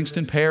from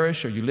Livingston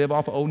Parish, or you live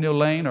off of O'Neill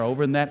Lane or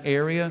over in that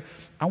area.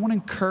 I want to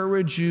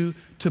encourage you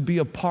to be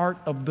a part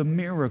of the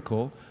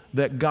miracle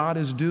that God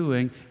is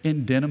doing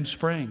in Denham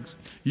Springs.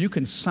 You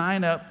can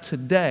sign up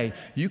today.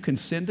 You can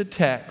send a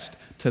text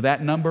to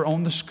that number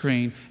on the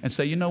screen and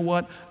say, you know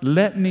what,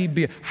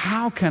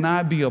 how can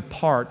I be a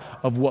part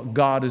of what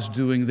God is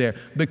doing there?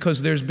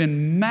 Because there's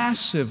been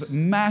massive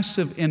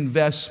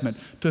investment.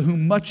 To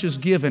whom much is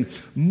given,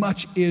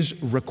 much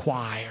is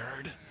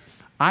required.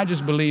 I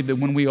just believe that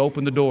when we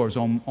open the doors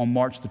on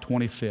March the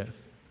 25th,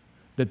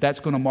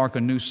 that's going to mark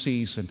a new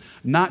season,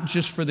 not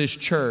just for this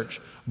church,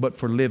 but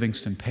for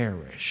Livingston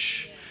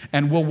Parish.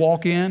 And we'll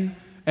walk in,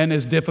 and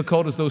as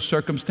difficult as those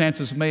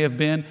circumstances may have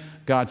been,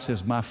 God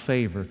says, my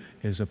favor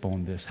is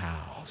upon this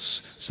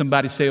house.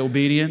 Somebody say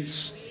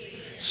obedience.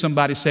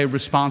 Somebody say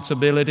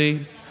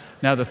responsibility.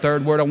 Now, the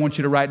third word I want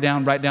you to write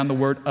down the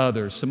word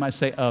others. Somebody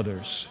say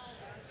others.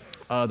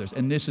 Others.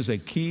 And this is a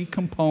key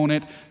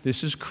component.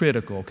 This is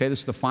critical, okay? This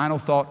is the final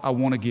thought I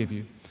want to give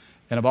you.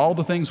 And of all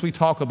the things we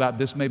talk about,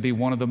 this may be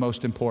one of the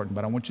most important,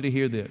 but I want you to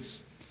hear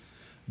this.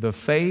 The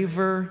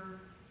favor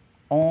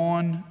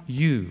on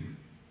you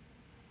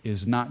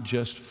is not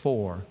just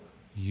for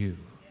you.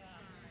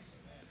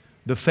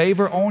 The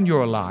favor on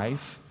your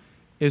life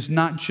is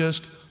not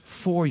just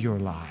for your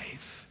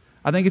life.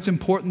 I think it's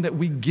important that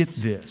we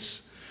get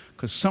this,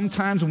 because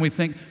sometimes when we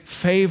think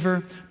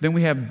favor, then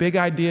we have big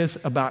ideas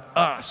about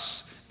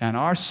us and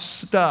our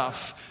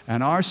stuff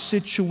and our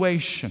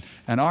situation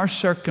and our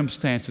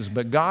circumstances.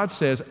 But God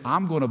says,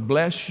 I'm going to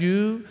bless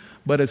you,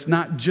 but it's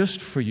not just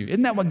for you.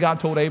 Isn't that what God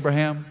told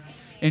Abraham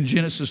in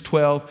Genesis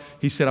 12?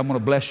 He said, I'm going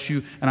to bless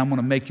you and I'm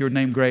going to make your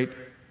name great,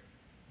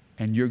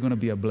 and you're going to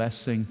be a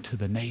blessing to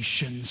the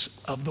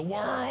nations of the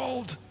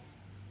world.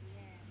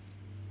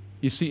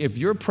 You see, if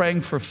you're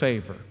praying for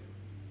favor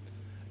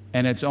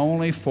and it's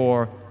only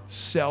for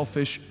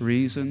selfish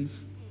reasons,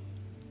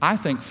 I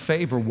think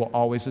favor will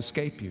always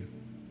escape you.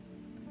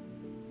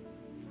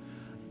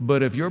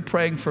 But if you're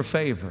praying for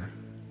favor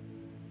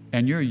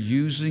and you're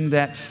using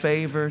that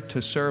favor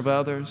to serve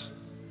others,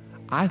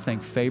 I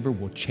think favor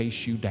will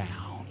chase you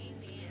down.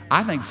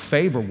 I think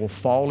favor will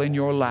fall in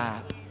your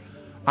lap.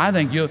 I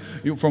think you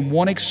from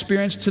one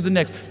experience to the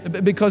next,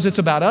 because it's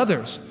about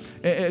others.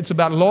 It's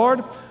about,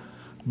 Lord,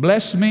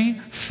 bless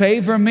me,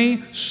 favor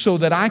me, so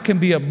that I can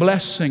be a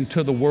blessing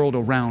to the world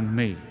around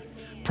me.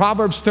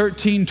 Proverbs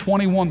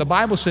 13:21, the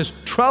Bible says,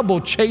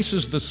 trouble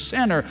chases the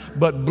sinner,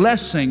 but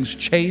blessings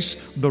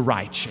chase the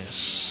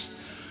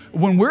righteous.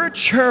 When we're a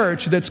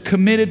church that's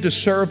committed to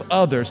serve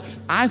others,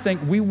 I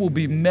think we will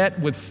be met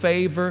with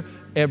favor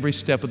every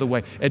step of the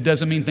way. It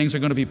doesn't mean things are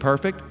going to be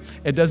perfect.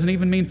 It doesn't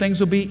even mean things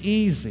will be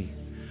easy.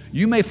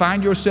 You may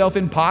find yourself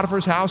in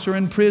Potiphar's house or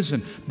in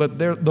prison, but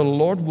the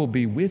Lord will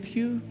be with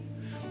you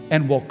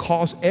and will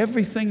cause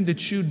everything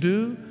that you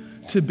do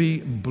to be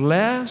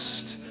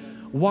blessed.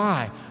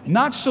 Why?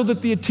 Not so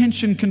that the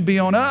attention can be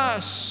on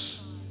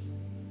us.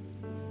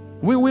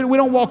 We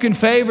don't walk in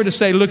favor to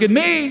say, look at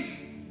me.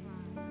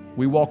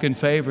 We walk in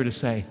favor to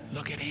say,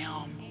 look at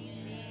him.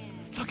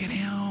 Look at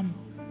him.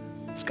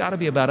 It's got to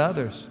be about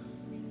others.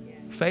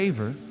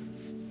 Favor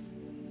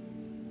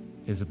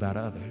is about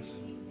others.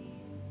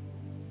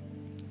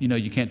 You know,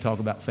 you can't talk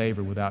about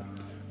favor without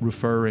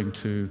referring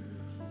to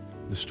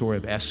the story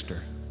of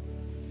Esther.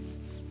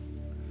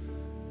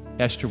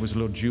 Esther was a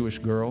little Jewish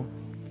girl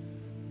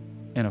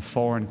in a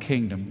foreign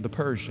kingdom, the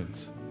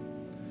Persians.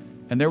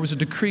 And there was a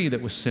decree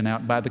that was sent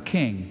out by the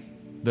king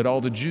that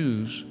all the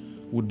Jews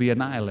would be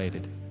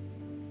annihilated.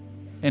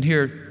 And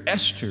here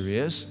Esther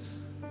is,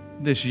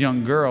 this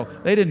young girl.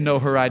 They didn't know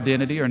her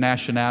identity or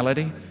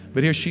nationality,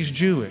 but here she's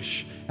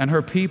Jewish, and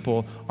her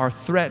people are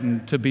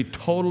threatened to be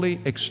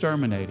totally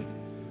exterminated.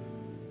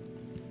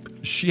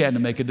 She had to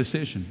make a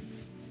decision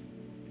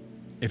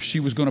if she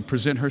was going to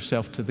present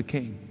herself to the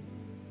king,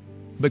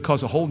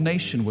 because a whole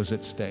nation was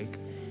at stake.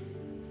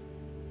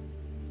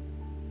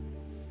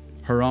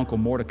 Her uncle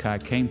Mordecai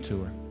came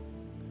to her,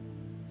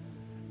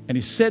 and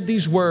he said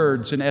these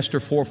words in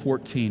Esther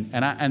 4:14,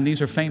 and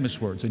these are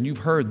famous words, and you've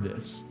heard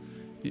this,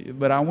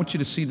 but I want you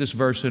to see this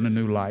verse in a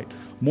new light.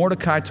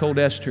 Mordecai told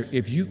Esther,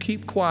 if you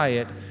keep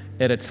quiet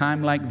at a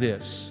time like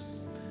this,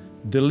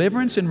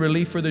 deliverance and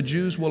relief for the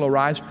Jews will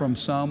arise from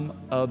some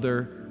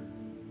other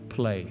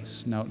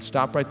place. Now,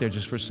 stop right there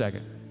just for a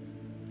second.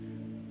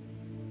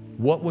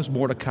 What was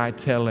Mordecai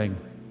telling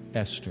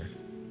Esther?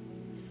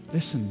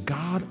 Listen,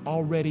 God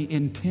already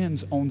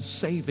intends on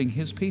saving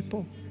his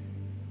people.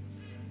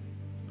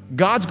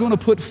 God's going to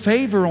put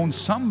favor on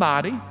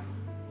somebody.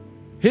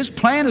 His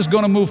plan is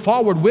going to move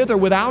forward with or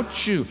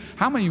without you.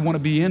 How many of you want to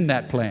be in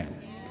that plan?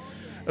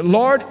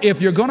 Lord, if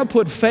you're going to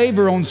put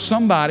favor on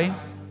somebody,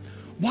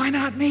 why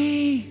not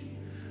me?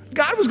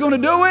 God was going to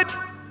do it,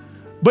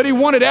 but he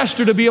wanted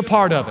Esther to be a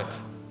part of it.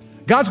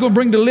 God's going to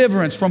bring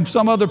deliverance from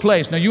some other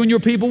place. Now, you and your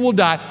people will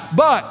die,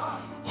 but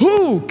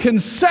who can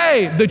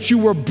say that you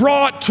were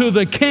brought to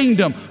the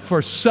kingdom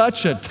for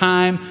such a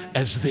time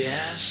as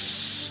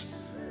this?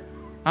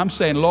 I'm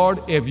saying,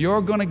 Lord, if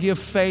you're going to give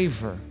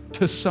favor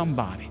to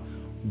somebody,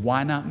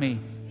 why not me?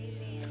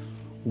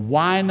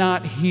 Why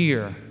not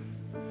here?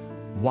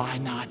 Why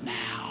not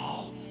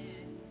now?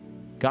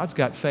 God's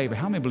got favor.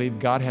 How many believe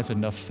God has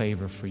enough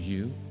favor for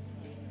you?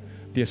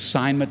 The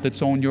assignment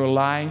that's on your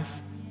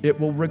life, it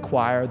will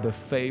require the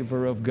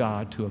favor of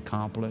God to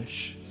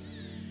accomplish.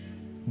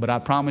 But I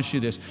promise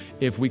you this,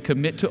 if we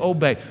commit to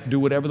obey,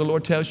 do whatever the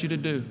Lord tells you to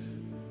do.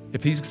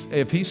 If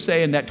he's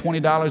saying that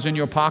 $20 in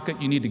your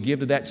pocket you need to give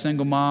to that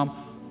single mom,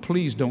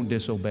 please don't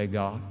disobey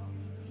God.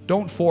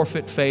 Don't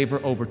forfeit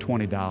favor over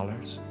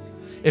 $20.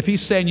 If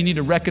he's saying you need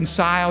to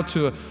reconcile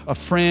to a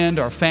friend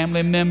or a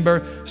family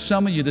member,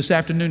 some of you this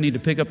afternoon need to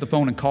pick up the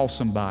phone and call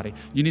somebody.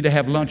 You need to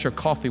have lunch or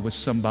coffee with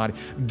somebody.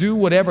 Do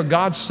whatever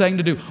God's saying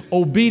to do.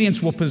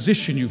 Obedience will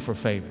position you for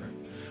favor.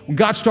 When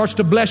God starts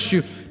to bless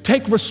you,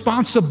 take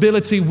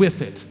responsibility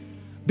with it.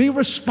 Be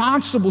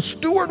responsible.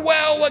 Steward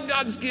well what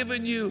God's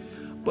given you.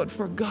 But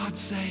for God's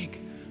sake,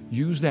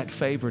 use that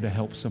favor to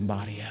help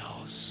somebody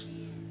else.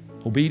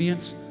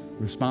 Obedience,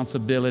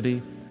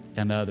 responsibility,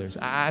 and others.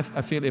 I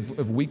feel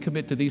if we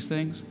commit to these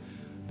things,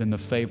 then the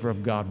favor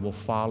of God will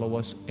follow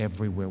us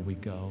everywhere we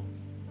go.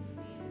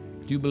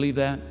 Do you believe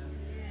that?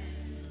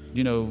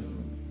 You know,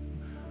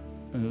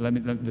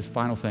 this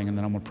final thing, and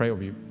then I'm going to pray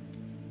over you.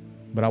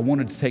 But I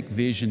wanted to take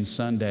Vision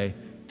Sunday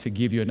to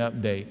give you an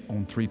update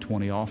on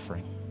 320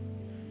 offering.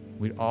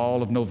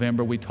 All of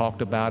November, we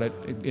talked about it.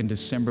 In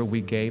December,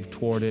 we gave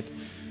toward it.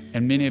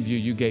 And many of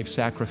you gave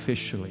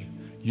sacrificially.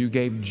 You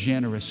gave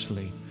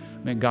generously.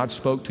 Man, God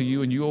spoke to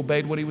you and you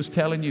obeyed what he was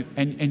telling you,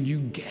 and you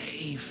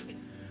gave.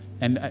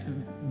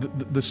 And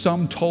the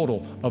sum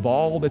total of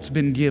all that's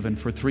been given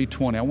for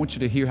 320, I want you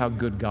to hear how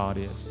good God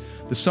is.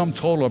 The sum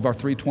total of our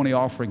 320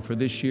 offering for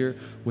this year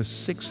was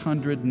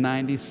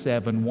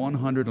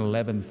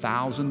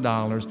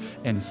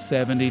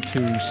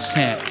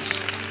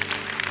 $697,111,072.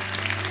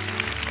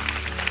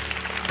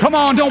 Come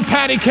on, don't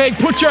patty cake.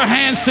 Put your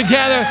hands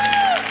together.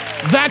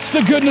 That's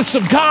the goodness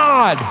of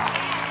God.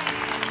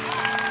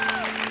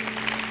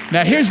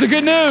 Now, here's the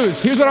good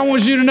news. Here's what I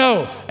want you to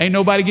know. Ain't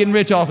nobody getting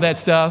rich off that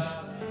stuff.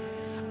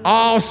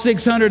 All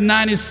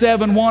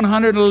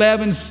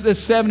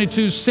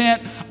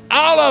 $697,111,72,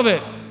 all of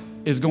it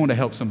is going to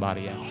help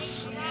somebody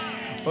else.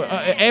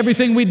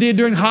 Everything we did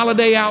during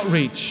holiday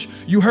outreach,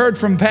 you heard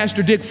from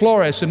Pastor Dick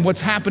Flores and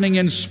what's happening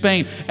in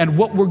Spain and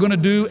what we're going to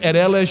do at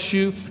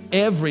LSU.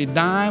 Every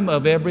dime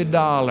of every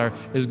dollar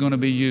is going to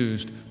be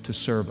used to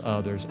serve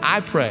others. I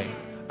pray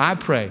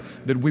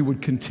that we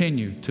would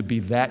continue to be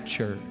that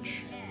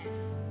church.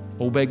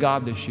 Obey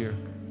God this year.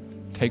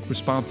 Take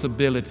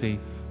responsibility,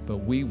 but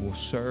we will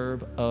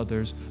serve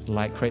others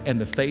like crazy. And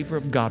the favor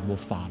of God will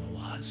follow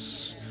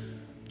us.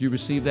 Do you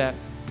receive that?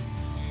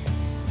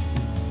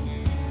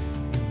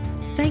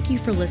 Thank you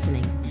for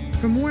listening.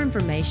 For more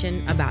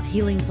information about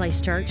Healing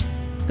Place Church,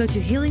 go to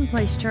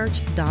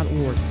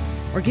healingplacechurch.org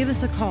or give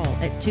us a call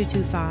at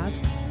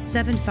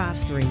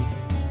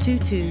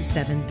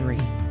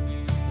 225-753-2273.